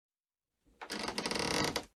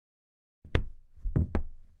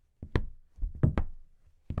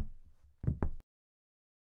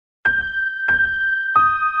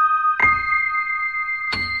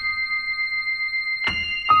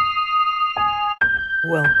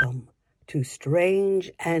Welcome to Strange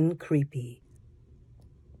and Creepy.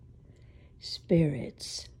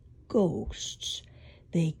 Spirits, ghosts,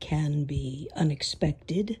 they can be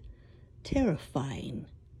unexpected, terrifying,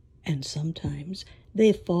 and sometimes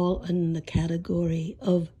they fall in the category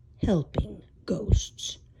of helping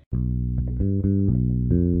ghosts.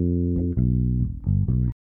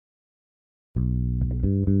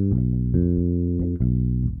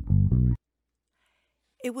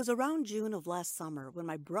 It was around June of last summer when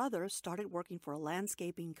my brother started working for a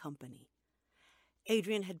landscaping company.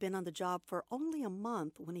 Adrian had been on the job for only a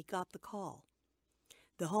month when he got the call.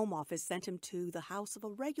 The home office sent him to the house of a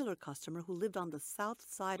regular customer who lived on the south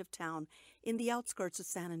side of town in the outskirts of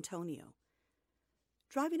San Antonio.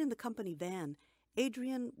 Driving in the company van,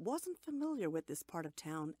 Adrian wasn't familiar with this part of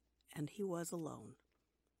town, and he was alone.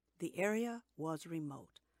 The area was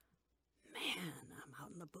remote. "Man, I'm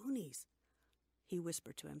out in the boonies," he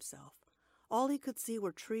whispered to himself. All he could see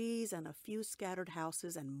were trees and a few scattered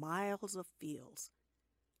houses and miles of fields.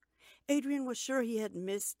 Adrian was sure he had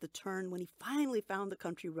missed the turn when he finally found the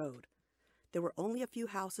country road. There were only a few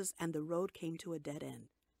houses and the road came to a dead end.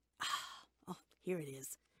 Here it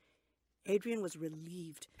is. Adrian was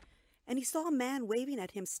relieved, and he saw a man waving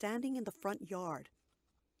at him standing in the front yard.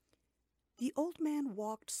 The old man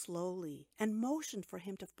walked slowly and motioned for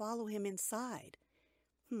him to follow him inside.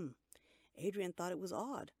 Adrian thought it was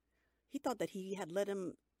odd. He thought that he had led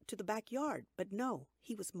him to the backyard, but no,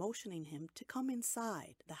 he was motioning him to come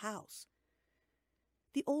inside the house.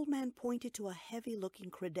 The old man pointed to a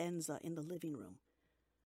heavy-looking credenza in the living room.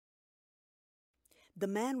 The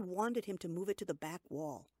man wanted him to move it to the back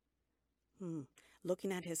wall.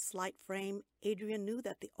 Looking at his slight frame, Adrian knew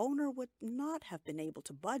that the owner would not have been able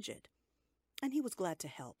to budge it, and he was glad to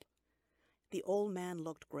help. The old man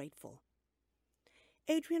looked grateful.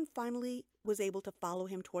 Adrian finally was able to follow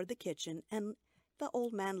him toward the kitchen, and the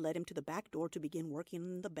old man led him to the back door to begin working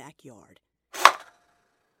in the backyard.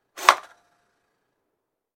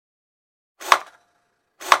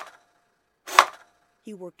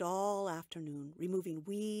 He worked all afternoon, removing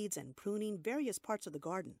weeds and pruning various parts of the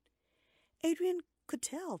garden. Adrian could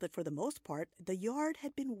tell that for the most part, the yard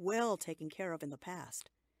had been well taken care of in the past.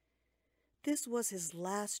 This was his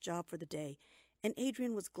last job for the day, and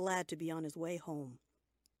Adrian was glad to be on his way home.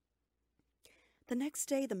 The next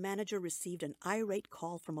day, the manager received an irate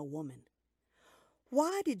call from a woman.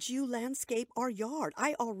 "Why did you landscape our yard?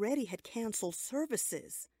 I already had canceled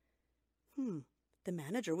services." The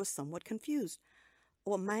manager was somewhat confused.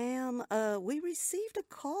 "Well, ma'am, we received a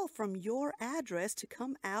call from your address to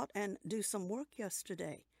come out and do some work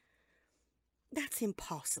yesterday." "That's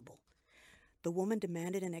impossible." The woman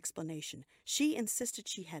demanded an explanation. She insisted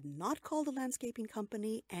she had not called the landscaping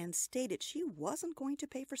company and stated she wasn't going to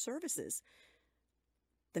pay for services.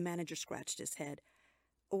 The manager scratched his head.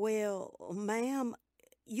 "Well, ma'am,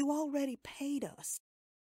 you already paid us."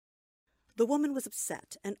 The woman was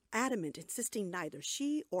upset and adamant, insisting neither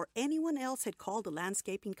she or anyone else had called the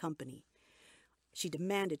landscaping company. She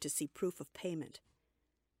demanded to see proof of payment.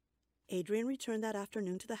 Adrian returned that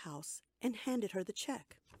afternoon to the house and handed her the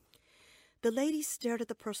check. The lady stared at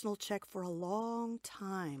the personal check for a long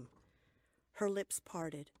time. Her lips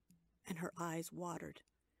parted and her eyes watered.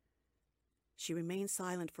 She remained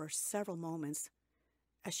silent for several moments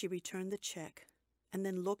as she returned the check and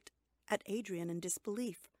then looked at Adrian in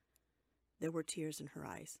disbelief. There were tears in her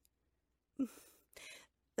eyes.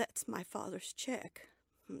 "That's my father's check.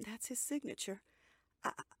 That's his signature.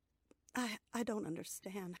 I don't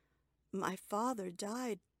understand. My father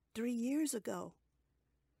died 3 years ago."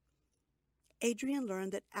 Adrian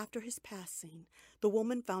learned that after his passing, the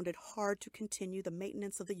woman found it hard to continue the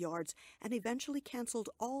maintenance of the yards and eventually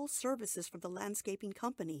canceled all services from the landscaping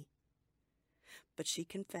company. But she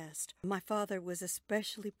confessed, "My father was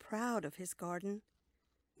especially proud of his garden."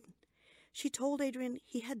 She told Adrian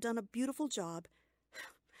he had done a beautiful job,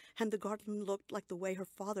 and the garden looked like the way her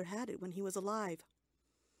father had it when he was alive.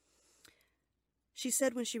 She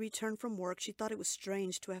said when she returned from work, she thought it was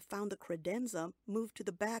strange to have found the credenza moved to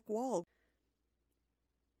the back wall.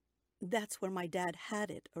 That's where my dad had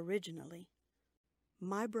it originally.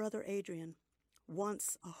 My brother Adrian,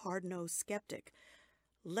 once a hard-nosed skeptic,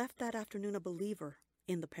 left that afternoon a believer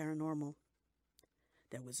in the paranormal.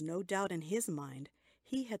 There was no doubt in his mind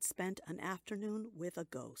he had spent an afternoon with a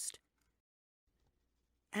ghost.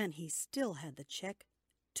 And he still had the check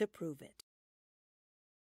to prove it.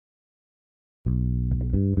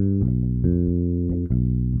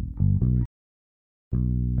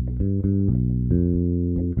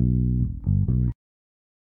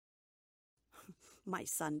 My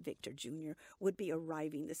son, Victor Jr., would be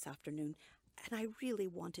arriving this afternoon, and I really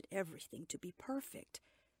wanted everything to be perfect.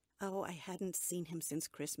 Oh, I hadn't seen him since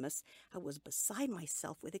Christmas. I was beside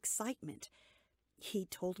myself with excitement. He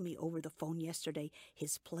told me over the phone yesterday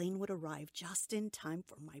his plane would arrive just in time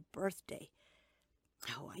for my birthday.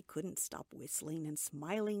 Oh, I couldn't stop whistling and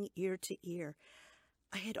smiling ear to ear.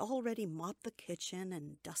 I had already mopped the kitchen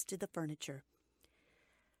and dusted the furniture.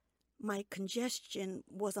 My congestion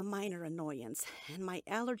was a minor annoyance, and my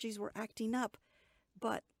allergies were acting up.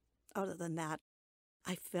 But other than that,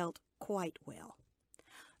 I felt quite well.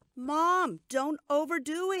 "Mom, don't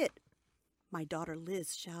overdo it!" my daughter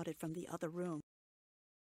Liz shouted from the other room.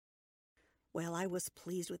 Well, I was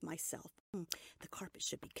pleased with myself. The carpet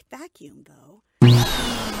should be vacuumed, though.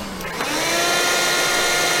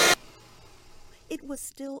 It was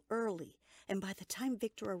still early, and by the time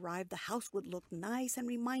Victor arrived, the house would look nice and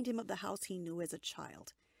remind him of the house he knew as a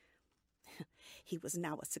child. He was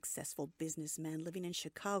now a successful businessman living in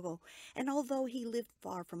Chicago, and although he lived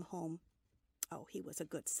far from home, he was a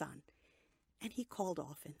good son. And he called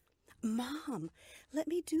often. "Mom, let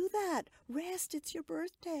me do that. Rest, it's your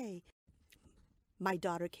birthday." My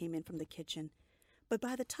daughter came in from the kitchen, but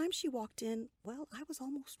by the time she walked in, well, I was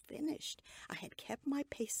almost finished. I had kept my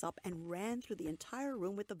pace up and ran through the entire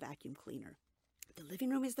room with the vacuum cleaner. "The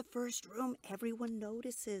living room is the first room everyone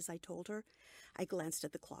notices," I told her. I glanced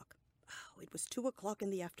at the clock. It was 2 o'clock in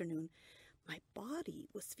the afternoon. My body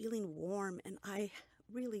was feeling warm, and I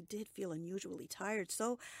really did feel unusually tired,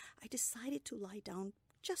 so I decided to lie down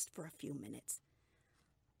just for a few minutes.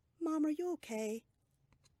 "Mom, are you okay?"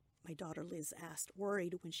 my daughter Liz asked,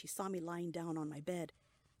 worried when she saw me lying down on my bed.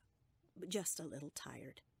 "Just a little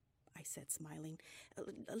tired," I said, smiling.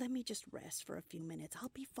 "Let me just rest for a few minutes. I'll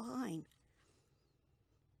be fine."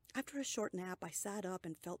 After a short nap, I sat up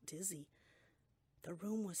and felt dizzy. The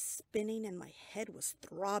room was spinning and my head was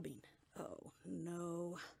throbbing. "Oh,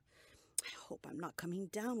 no. I hope I'm not coming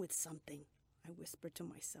down with something," I whispered to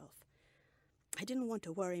myself. I didn't want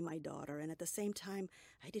to worry my daughter, and at the same time,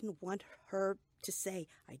 I didn't want her to say,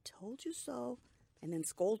 "I told you so," and then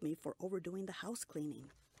scold me for overdoing the house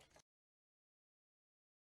cleaning.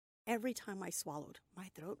 Every time I swallowed, my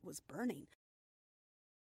throat was burning.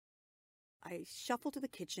 I shuffled to the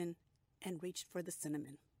kitchen and reached for the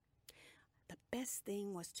cinnamon. The best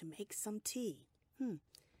thing was to make some tea.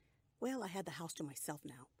 Well, I had the house to myself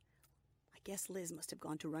now. I guess Liz must have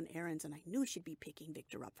gone to run errands, and I knew she'd be picking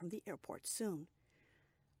Victor up from the airport soon.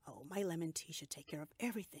 Oh, my lemon tea should take care of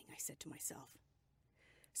everything, I said to myself.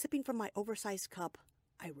 Sipping from my oversized cup,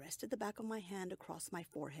 I rested the back of my hand across my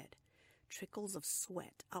forehead. Trickles of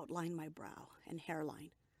sweat outlined my brow and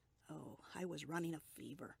hairline. Oh, I was running a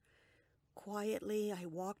fever. Quietly, I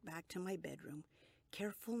walked back to my bedroom,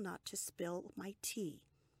 careful not to spill my tea.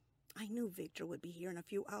 I knew Victor would be here in a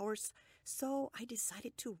few hours, so I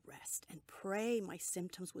decided to rest and pray my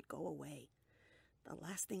symptoms would go away. The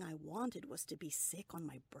last thing I wanted was to be sick on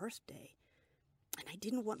my birthday, and I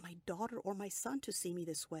didn't want my daughter or my son to see me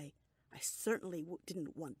this way. I certainly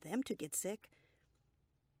didn't want them to get sick.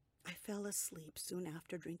 I fell asleep soon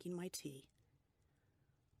after drinking my tea.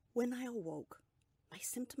 When I awoke, my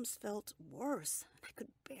symptoms felt worse, and I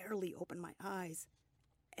could barely open my eyes.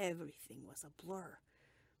 Everything was a blur.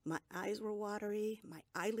 My eyes were watery, my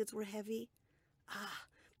eyelids were heavy.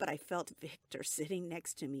 But I felt Victor sitting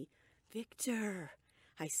next to me. "Victor,"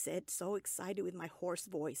 I said, so excited with my hoarse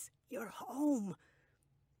voice. "You're home."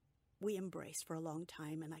 We embraced for a long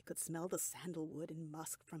time, and I could smell the sandalwood and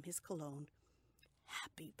musk from his cologne.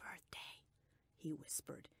 "Happy birthday," he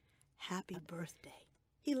whispered. "Happy birthday."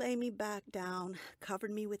 He lay me back down,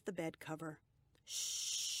 covered me with the bed cover.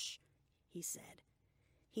 "Shh," he said.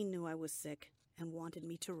 He knew I was sick and wanted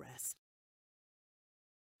me to rest.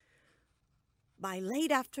 By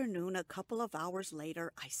late afternoon, a couple of hours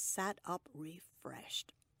later, I sat up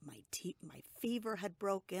refreshed. My fever had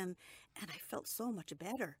broken, and I felt so much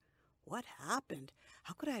better. What happened?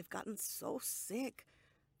 How could I have gotten so sick?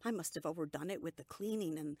 I must have overdone it with the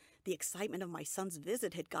cleaning, and the excitement of my son's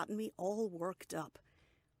visit had gotten me all worked up.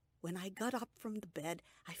 When I got up from the bed,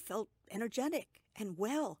 I felt energetic and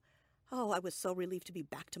well. I was so relieved to be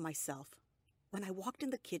back to myself. When I walked in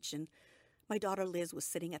the kitchen, my daughter Liz was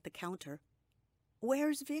sitting at the counter.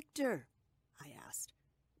 "Where's Victor?" I asked.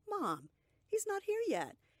 "Mom, he's not here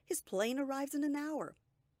yet. His plane arrives in an hour.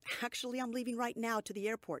 Actually, I'm leaving right now to the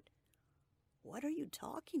airport." "What are you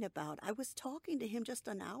talking about? I was talking to him just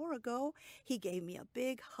an hour ago. He gave me a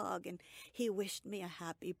big hug and he wished me a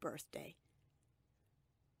happy birthday."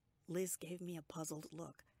 Liz gave me a puzzled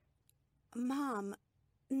look. "Mom,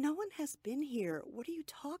 no one has been here. What are you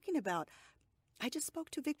talking about? I just spoke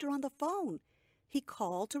to Victor on the phone. He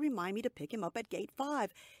called to remind me to pick him up at Gate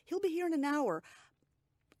 5. He'll be here in an hour.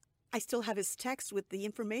 I still have his text with the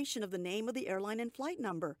information of the name of the airline and flight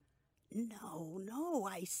number. No,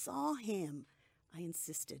 I saw him, I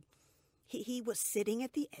insisted. He was sitting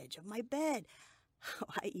at the edge of my bed.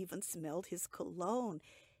 I even smelled his cologne.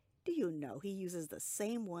 Do you know he uses the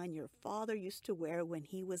same one your father used to wear when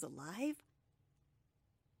he was alive?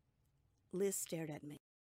 Liz stared at me.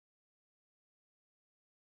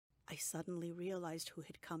 I suddenly realized who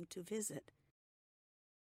had come to visit.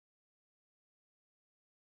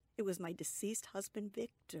 It was my deceased husband,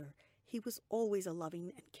 Victor. He was always a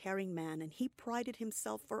loving and caring man, and he prided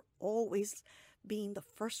himself for always being the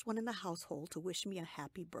first one in the household to wish me a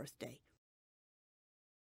happy birthday.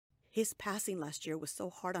 His passing last year was so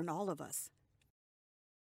hard on all of us.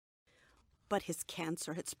 But his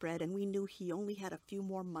cancer had spread, and we knew he only had a few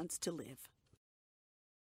more months to live.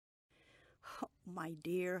 Oh, my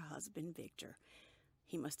dear husband, Victor.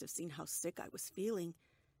 He must have seen how sick I was feeling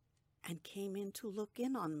and came in to look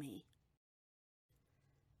in on me.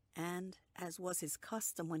 And, as was his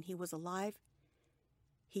custom when he was alive,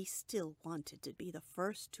 he still wanted to be the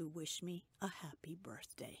first to wish me a happy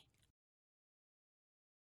birthday.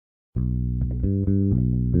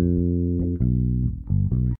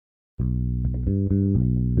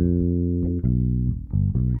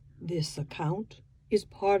 This account is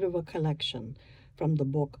part of a collection from the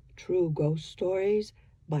book True Ghost Stories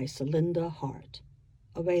by Celinda Hart,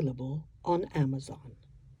 available on Amazon.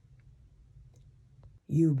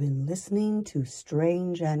 You've been listening to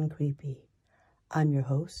Strange and Creepy. I'm your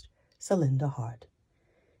host, Celinda Hart.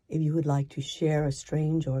 If you would like to share a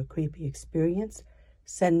strange or creepy experience,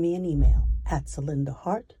 send me an email at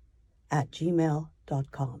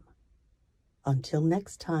celindahart@gmail.com. Until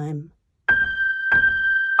next time.